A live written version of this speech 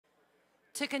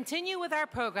To continue with our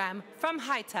program from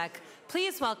High Tech,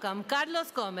 please welcome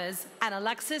Carlos Gomez and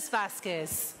Alexis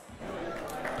Vasquez.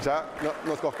 Ya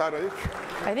nos cortaron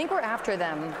ahí. I think we're after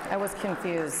them. I was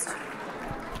confused.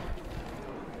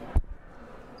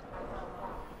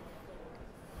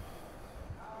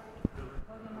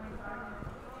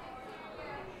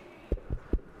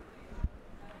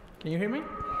 Can you hear me?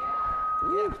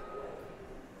 Yeah.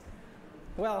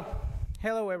 Well,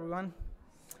 hello everyone.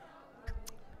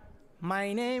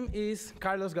 My name is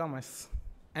Carlos Gomez,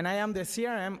 and I am the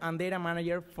CRM and data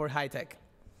manager for High Tech.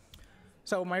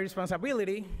 So my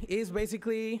responsibility is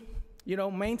basically,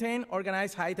 maintain,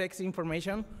 organize High Tech's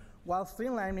information while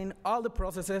streamlining all the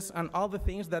processes and all the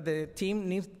things that the team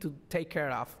needs to take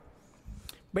care of.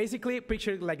 Basically,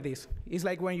 picture it like this. It's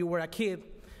like when you were a kid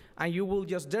and you will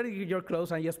just dirty your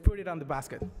clothes and just put it on the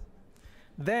basket.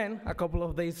 Then, a couple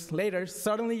of days later,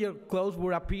 suddenly your clothes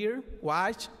will appear,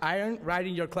 washed, ironed, right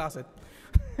in your closet.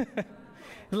 It's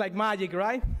like magic,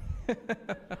 right?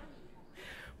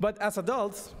 But as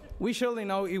adults, we surely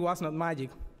know it was not magic.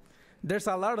 There's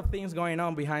a lot of things going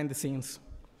on behind the scenes.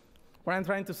 What I'm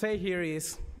trying to say here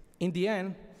is, in the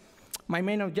end, my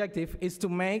main objective is to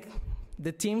make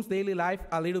the team's daily life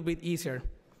a little bit easier.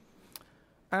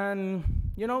 And,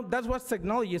 that's what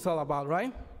technology is all about,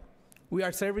 right? We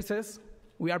are services,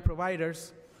 we are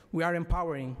providers, we are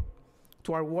empowering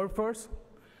to our workforce,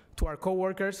 to our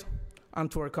coworkers,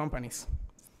 and to our companies.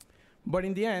 But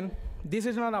in the end, this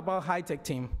is not about high-tech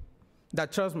team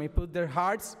that, trust me, put their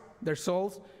hearts, their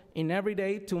souls in every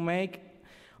day to make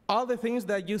all the things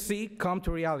that you see come to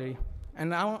reality.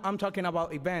 And now I'm talking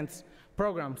about events,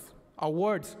 programs,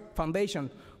 awards,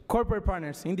 foundation, corporate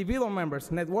partners, individual members,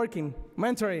 networking,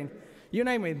 mentoring, you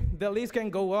name it. The list can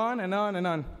go on and on and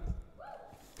on.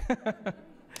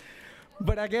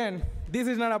 But again, this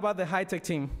is not about the high-tech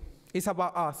team. It's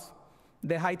about us,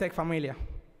 the high-tech familia.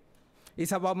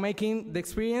 It's about making the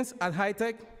experience at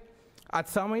high-tech, at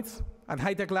summits, at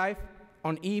high-tech live,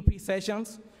 on EEP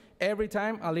sessions, every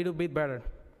time a little bit better.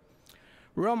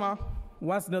 Roma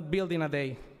was not built in a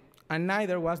day, and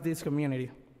neither was this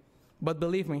community. But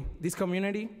believe me, this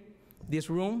community, this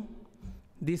room,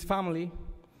 this family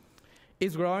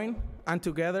is growing, and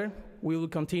together we will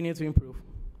continue to improve.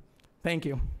 Thank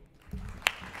you.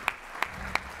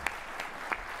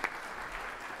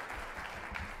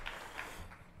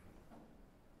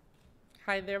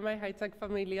 Hi there, my high-tech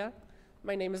familia.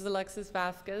 My name is Alexis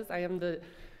Vasquez. I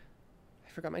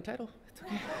forgot my title. It's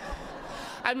okay.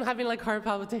 I'm having heart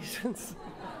palpitations.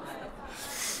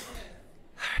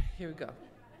 Here we go.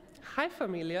 Hi,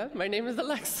 familia. My name is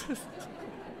Alexis.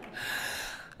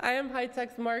 I am High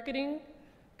Tech's marketing,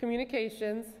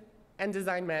 communications, and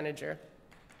design manager.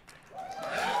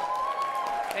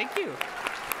 Thank you.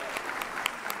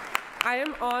 I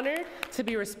am honored to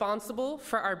be responsible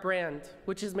for our brand,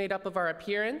 which is made up of our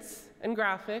appearance and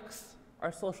graphics,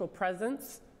 our social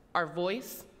presence, our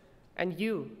voice, and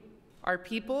you, our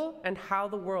people, and how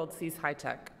the world sees high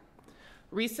tech.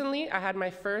 Recently, I had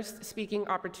my first speaking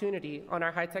opportunity on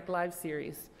our High Tech Live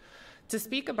series to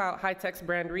speak about High Tech's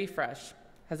brand refresh.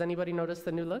 Has anybody noticed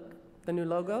the new look, the new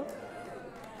logo?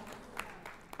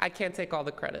 I can't take all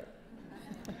the credit,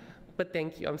 but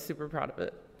thank you, I'm super proud of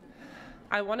it.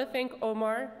 I want to thank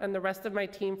Omar and the rest of my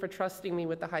team for trusting me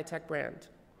with the High Tech brand.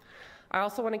 I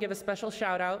also want to give a special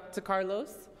shout out to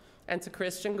Carlos and to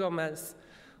Christian Gomez,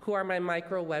 who are my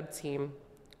micro web team.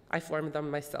 I formed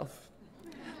them myself.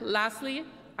 Lastly,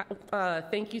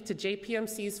 thank you to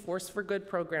JPMC's Force for Good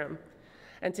program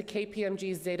and to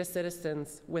KPMG's Data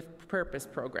Citizens with Purpose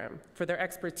program for their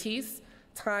expertise,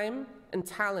 time, and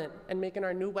talent in making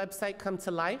our new website come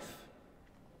to life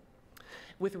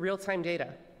with real-time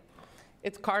data.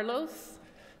 It's Carlos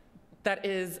that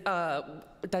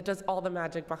does all the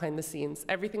magic behind the scenes.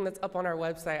 Everything that's up on our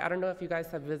website, I don't know if you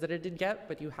guys have visited it yet,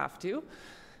 but you have to.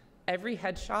 Every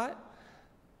headshot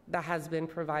that has been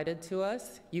provided to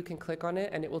us, you can click on it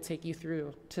and it will take you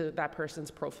through to that person's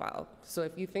profile. So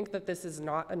if you think that this is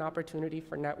not an opportunity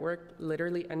for network,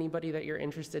 literally anybody that you're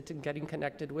interested in getting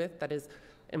connected with that is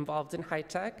involved in high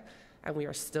tech, and we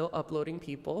are still uploading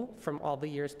people from all the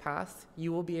years past,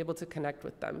 you will be able to connect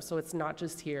with them. So it's not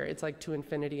just here, it's like to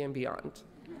infinity and beyond.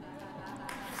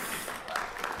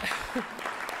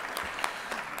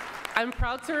 I'm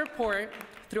proud to report,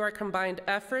 through our combined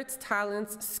efforts,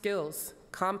 talents, skills,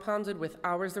 compounded with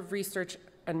hours of research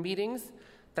and meetings,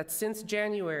 that since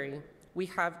January, we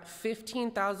have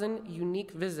 15,000 unique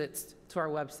visits to our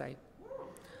website.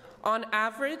 On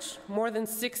average, more than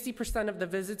 60% of the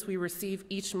visits we receive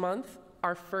each month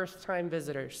are first-time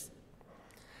visitors.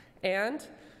 And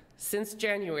since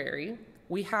January,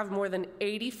 we have more than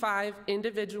 85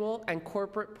 individual and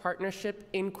corporate partnership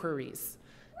inquiries.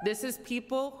 This is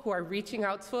people who are reaching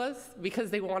out to us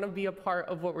because they want to be a part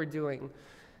of what we're doing.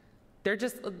 They're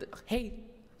just, hey,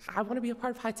 I want to be a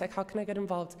part of high tech. How can I get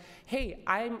involved? Hey,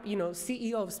 I'm,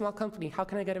 CEO of a small company. How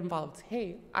can I get involved?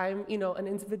 Hey, I'm, an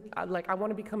individual. Like, I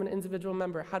want to become an individual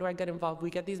member. How do I get involved? We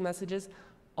get these messages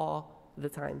all the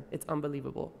time. It's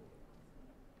unbelievable.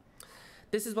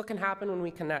 This is what can happen when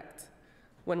we connect,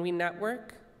 when we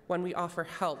network, when we offer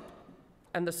help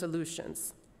and the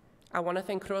solutions. I want to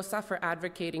thank Rosa for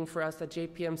advocating for us at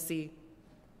JPMC.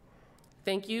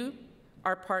 Thank you,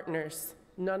 our partners.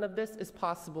 None of this is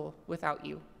possible without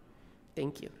you.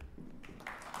 Thank you.